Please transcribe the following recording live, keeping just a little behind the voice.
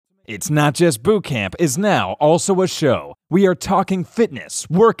It's Not Just Boot Camp is now also a show. We are talking fitness,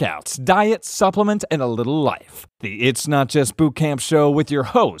 workouts, diet, supplement, and a little life. The It's Not Just Boot Camp show with your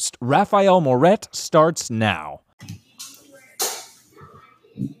host, Rafael Moret, starts now.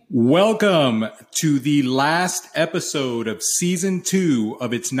 Welcome to the last episode of Season 2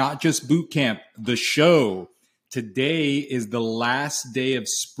 of It's Not Just Boot Camp, the show. Today is the last day of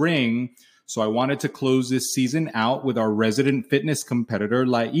spring, so I wanted to close this season out with our resident fitness competitor,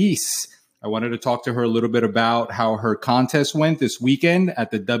 Lais. I wanted to talk to her a little bit about how her contest went this weekend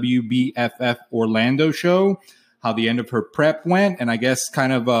at the WBFF Orlando show, how the end of her prep went, and I guess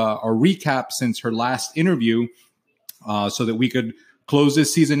kind of a recap since her last interview so that we could close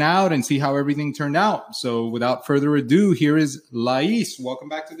this season out and see how everything turned out. So without further ado, here is Lais. Welcome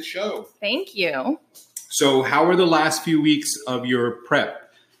back to the show. Thank you. So how were the last few weeks of your prep?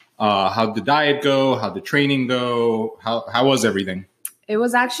 How'd the diet go? How'd the training go? How was everything? It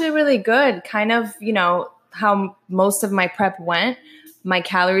was actually really good. Kind of, how most of my prep went. My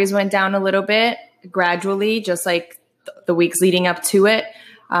calories went down a little bit gradually, just like the weeks leading up to it.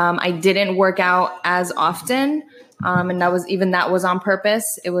 I didn't work out as often. And that was on purpose.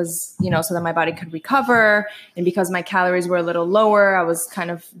 It was, so that my body could recover. And because my calories were a little lower, I was kind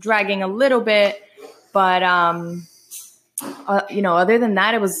of dragging a little bit. But, other than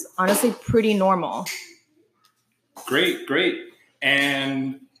that, it was honestly pretty normal. Great.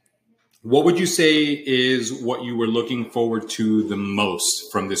 And what would you say is what you were looking forward to the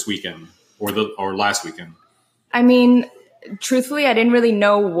most from this weekend or last weekend? I mean, truthfully, I didn't really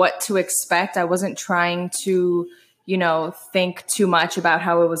know what to expect. I wasn't trying to, think too much about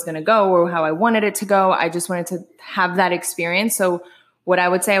how it was going to go or how I wanted it to go. I just wanted to have that experience. So what I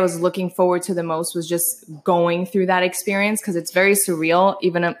would say I was looking forward to the most was just going through that experience, because it's very surreal,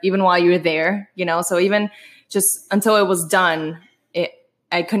 even while you're there, so even just until it was done,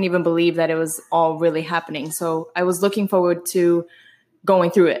 I couldn't even believe that it was all really happening. So I was looking forward to going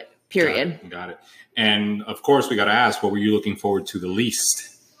through it, period. Got it. And of course, we got to ask, what were you looking forward to the least?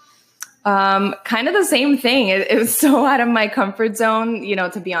 Kind of the same thing. It was so out of my comfort zone,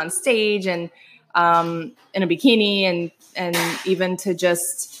 to be on stage and in a bikini and even to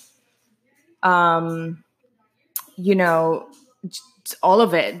just, all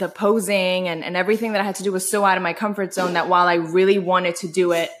of it, the posing and everything that I had to do was so out of my comfort zone that while I really wanted to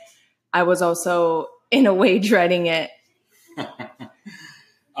do it, I was also in a way dreading it.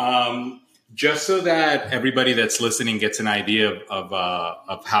 Just so that everybody that's listening gets an idea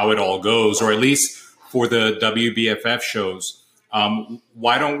of how it all goes, or at least for the WBFF shows,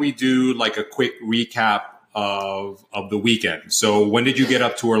 why don't we do like a quick recap of the weekend? So when did you get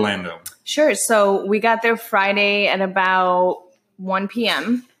up to Orlando? Sure. So we got there Friday at about 1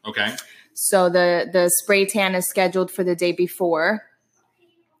 p.m. Okay. So the spray tan is scheduled for the day before.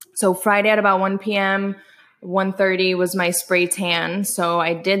 So Friday at about 1 p.m., 1:30 was my spray tan. So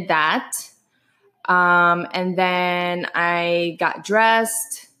I did that. And then I got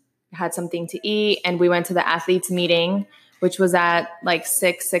dressed, had something to eat, and we went to the athletes meeting, which was at like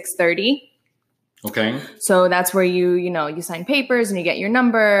 6:30. Okay. So that's where you sign papers and you get your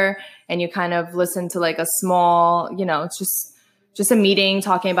number and you kind of listen to like a small, it's just a meeting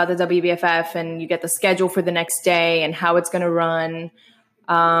talking about the WBFF, and you get the schedule for the next day and how it's going to run.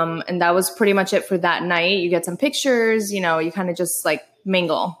 And that was pretty much it for that night. You get some pictures, you kind of just like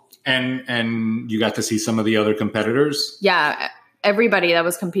mingle. And you got to see some of the other competitors? Yeah. Everybody that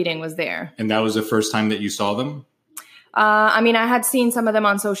was competing was there. And that was the first time that you saw them? I had seen some of them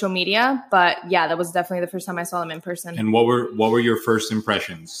on social media, but yeah, that was definitely the first time I saw them in person. And what were your first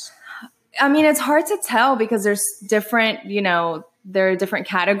impressions? It's hard to tell because there's different, there are different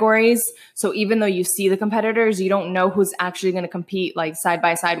categories. So even though you see the competitors, you don't know who's actually going to compete like side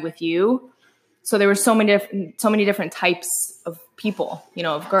by side with you. So there were so many different types of people,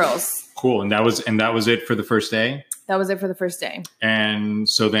 of girls. Cool. And that was it for the first day? That was it for the first day. And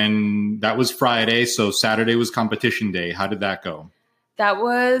so then that was Friday. So Saturday was competition day. How did that go? That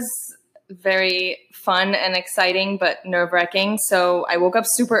was very fun and exciting, but nerve-wracking. So I woke up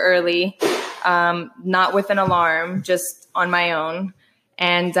super early, not with an alarm, just on my own.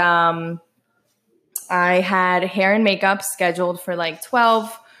 And I had hair and makeup scheduled for like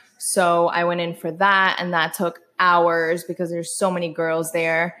 12. So I went in for that, and that took hours because there's so many girls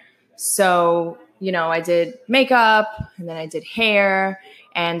there. So, I did makeup and then I did hair,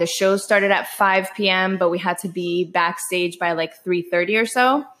 and the show started at 5 p.m., but we had to be backstage by like 3:30 or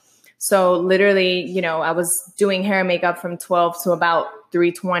so. So literally, I was doing hair and makeup from 12 to about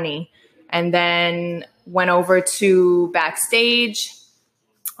 3:20, and then went over to backstage,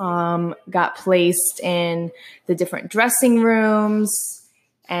 got placed in the different dressing rooms.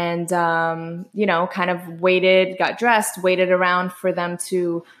 and, kind of got dressed, waited around for them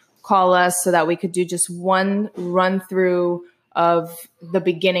to call us so that we could do just one run through of the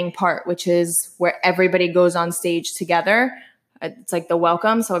beginning part, which is where everybody goes on stage together. It's like the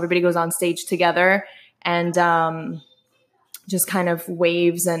welcome. So everybody goes on stage together and just kind of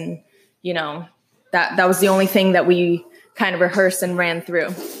waves. And, that was the only thing that we kind of rehearsed and ran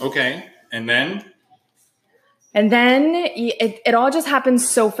through. Okay. And then it all just happened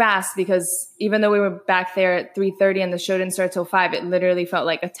so fast, because even though we were back there at 3:30 and the show didn't start till 5, it literally felt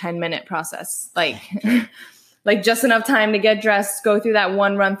like a 10-minute process. Like just enough time to get dressed, go through that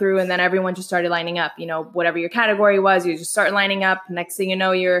one run through, and then everyone just started lining up. Whatever your category was, you just start lining up. Next thing you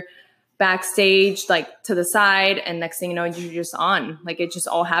know, you're backstage, like to the side, and next thing you know, you're just on. Like it just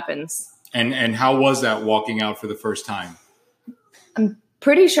all happens. And how was that walking out for the first time? I'm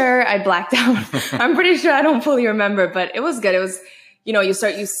pretty sure I blacked out. I'm pretty sure I don't fully remember, but it was good. It was,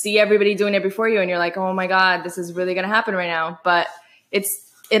 you see everybody doing it before you, and you're like, oh my God, this is really going to happen right now. But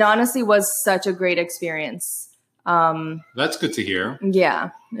it honestly was such a great experience. That's good to hear.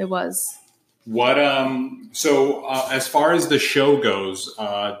 Yeah, it was. What, so as far as the show goes,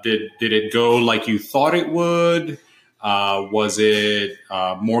 did it go like you thought it would? Was it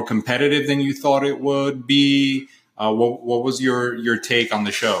more competitive than you thought it would be? What was your take on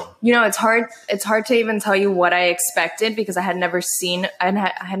the show? It's hard to even tell you what I expected, because I had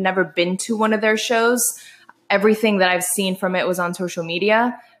never been to one of their shows. Everything that I've seen from it was on social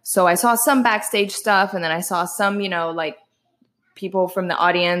media. So I saw some backstage stuff, and then I saw some, like people from the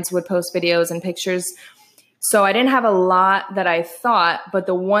audience would post videos and pictures. So I didn't have a lot that I thought, but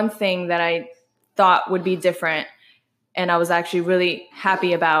the one thing that I thought would be different, and I was actually really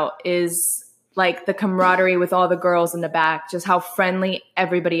happy about, is like the camaraderie with all the girls in the back, just how friendly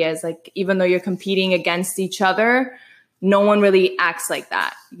everybody is. Like, even though you're competing against each other, no one really acts like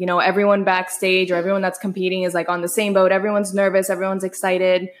that. Everyone backstage or everyone that's competing is like on the same boat. Everyone's nervous, everyone's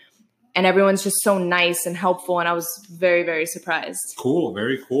excited, and everyone's just so nice and helpful. And I was very, very surprised. Cool.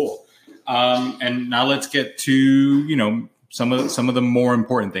 Very cool. And now let's get to, some of the more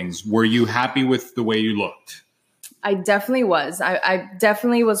important things. Were you happy with the way you looked? I definitely was. I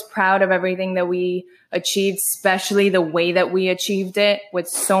definitely was proud of everything that we achieved, especially the way that we achieved it with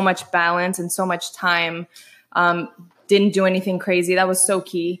so much balance and so much time. Didn't do anything crazy. That was so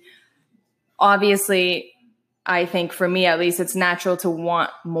key. Obviously, I think for me, at least, it's natural to want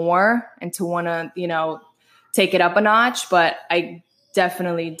more and to want to, take it up a notch. But I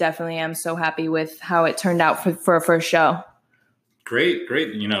definitely am so happy with how it turned out for a first show. Great.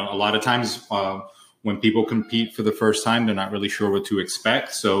 A lot of times when people compete for the first time, they're not really sure what to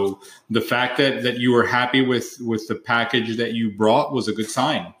expect. So the fact that you were happy with the package that you brought was a good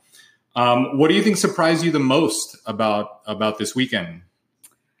sign. What do you think surprised you the most about this weekend?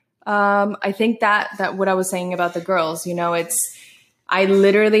 I think that what I was saying about the girls, I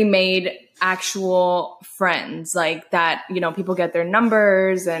literally made actual friends like that. People get their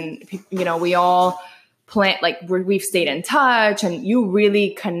numbers, and we all plan, like we've stayed in touch, and you really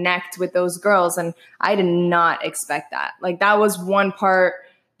connect with those girls. And I did not expect that. Like, that was one part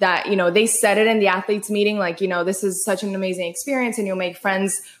that, they said it in the athletes meeting, like, this is such an amazing experience and you'll make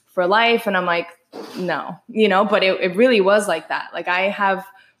friends for life. And I'm like, no, but it really was like that. Like, I have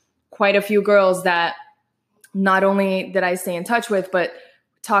quite a few girls that not only did I stay in touch with, but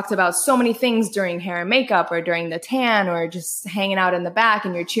talked about so many things during hair and makeup or during the tan or just hanging out in the back,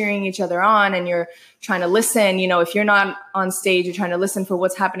 and you're cheering each other on and you're trying to listen. If you're not on stage, you're trying to listen for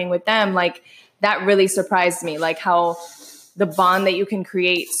what's happening with them. Like, that really surprised me, like how the bond that you can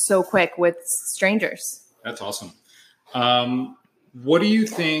create so quick with strangers. That's awesome. What do you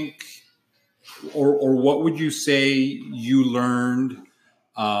think, or what would you say you learned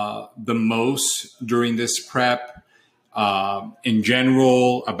the most during this prep in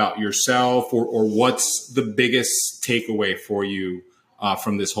general about yourself, or what's the biggest takeaway for you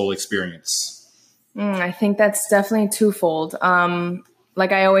from this whole experience? I think that's definitely twofold.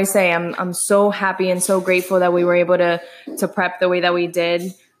 Like I always say, I'm so happy and so grateful that we were able to prep the way that we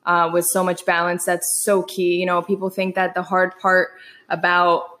did with so much balance. That's so key. People think that the hard part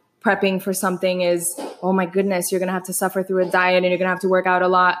about prepping for something is, oh my goodness, you're going to have to suffer through a diet and you're going to have to work out a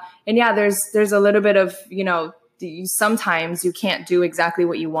lot. And yeah, there's a little bit of, sometimes you can't do exactly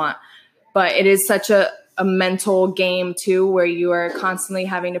what you want, but it is such a mental game too, where you are constantly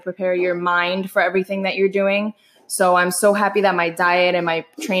having to prepare your mind for everything that you're doing. So I'm so happy that my diet and my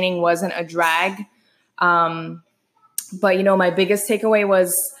training wasn't a drag. But my biggest takeaway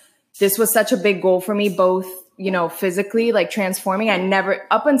was this was such a big goal for me, both, physically, like transforming. I never,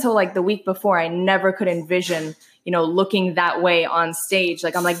 up until like the week before, I never could envision, looking that way on stage.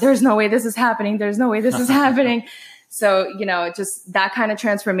 Like, I'm like, there's no way this is happening. There's no way this is happening. So, just that kind of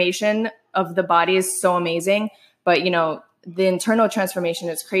transformation of the body is so amazing. But, the internal transformation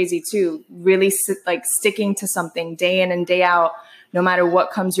is crazy too. Really sticking to something day in and day out, no matter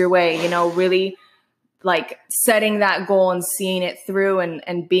what comes your way, really like setting that goal and seeing it through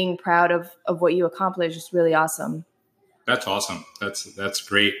and being proud of what you accomplished is really awesome. That's awesome. That's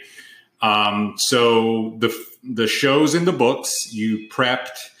great. So the shows in the books, you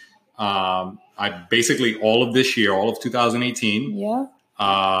prepped, I basically all of this year, all of 2018.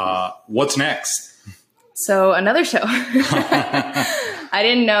 Yeah. What's next? So another show. I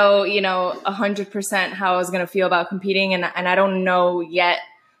didn't know, 100% how I was going to feel about competing. And I don't know yet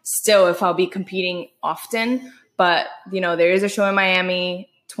still if I'll be competing often, but there is a show in Miami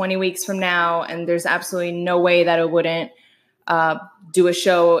 20 weeks from now, and there's absolutely no way that it wouldn't do a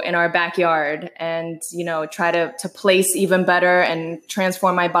show in our backyard and, try to place even better and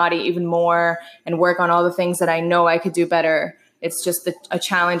transform my body even more and work on all the things that I know I could do better. It's just a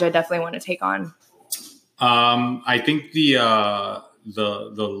challenge I definitely want to take on. I think the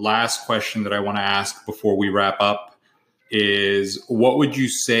last question that I want to ask before we wrap up is, what would you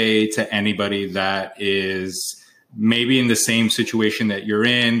say to anybody that is maybe in the same situation that you're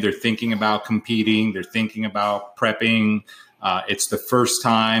in? They're thinking about competing. They're thinking about prepping. It's the first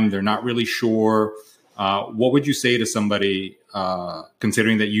time. They're not really sure. What would you say to somebody,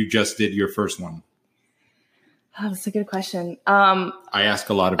 considering that you just did your first one? Oh, that's a good question. I ask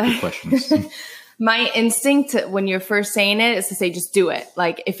a lot of good questions. My instinct when you're first saying it is to say, just do it.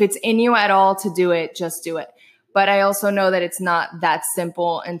 Like, if it's in you at all to do it, just do it. But I also know that it's not that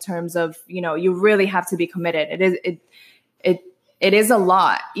simple in terms of, you really have to be committed. It is a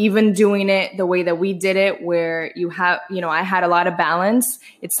lot, even doing it the way that we did it, where you have, I had a lot of balance.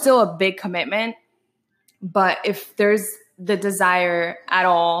 It's still a big commitment. But if there's the desire at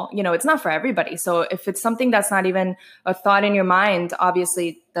all, it's not for everybody. So if it's something that's not even a thought in your mind,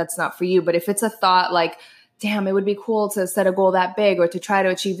 obviously that's not for you. But if it's a thought like, damn, it would be cool to set a goal that big or to try to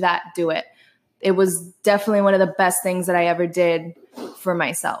achieve that, do it. It was definitely one of the best things that I ever did for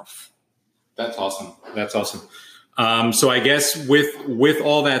myself. That's awesome. That's awesome. So I guess with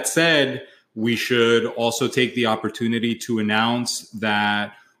all that said, we should also take the opportunity to announce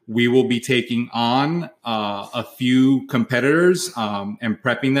that we will be taking on a few competitors and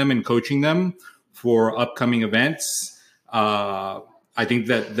prepping them and coaching them for upcoming events. I think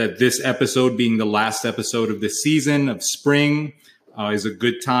that this episode, being the last episode of the season of spring, is a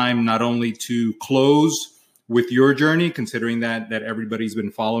good time not only to close with your journey, considering that everybody's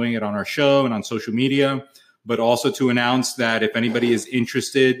been following it on our show and on social media, but also to announce that if anybody is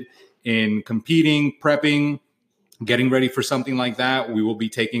interested in competing, prepping, getting ready for something like that, we will be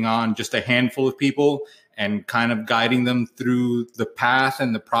taking on just a handful of people and kind of guiding them through the path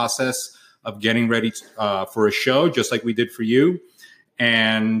and the process of getting ready for a show, just like we did for you.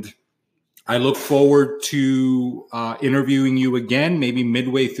 And I look forward to interviewing you again, maybe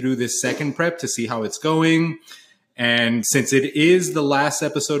midway through this second prep to see how it's going. And since it is the last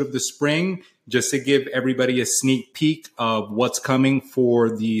episode of the spring, just to give everybody a sneak peek of what's coming for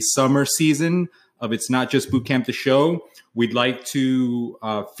the summer season of It's Not Just Bootcamp the Show, we'd like to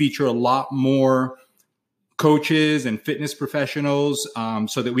feature a lot more coaches and fitness professionals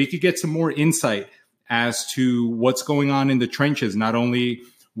so that we could get some more insight as to what's going on in the trenches, not only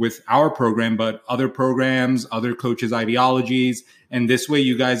with our program, but other programs, other coaches' ideologies. And this way,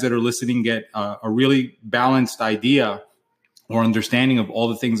 you guys that are listening get a really balanced idea or understanding of all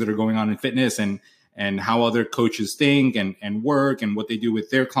the things that are going on in fitness and how other coaches think and work and what they do with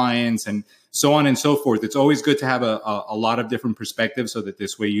their clients and so on and so forth. It's always good to have a lot of different perspectives so that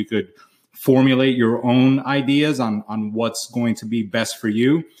this way you could formulate your own ideas on what's going to be best for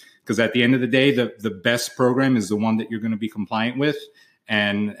you. Because at the end of the day, the best program is the one that you're going to be compliant with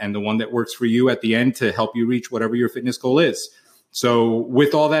and the one that works for you at the end to help you reach whatever your fitness goal is. So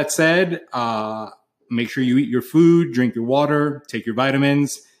with all that said, make sure you eat your food, drink your water, take your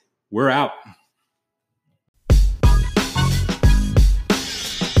vitamins. We're out.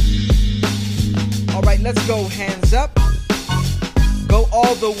 All right, let's go. Hands up. Go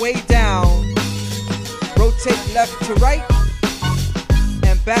all the way down. Rotate left to right.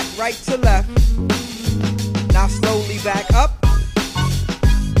 And back right to left. Now slowly back up.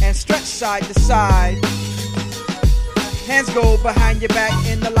 And stretch side to side. Hands go behind your back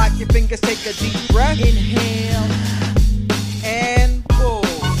in the lock. Your fingers take a deep breath. Inhale.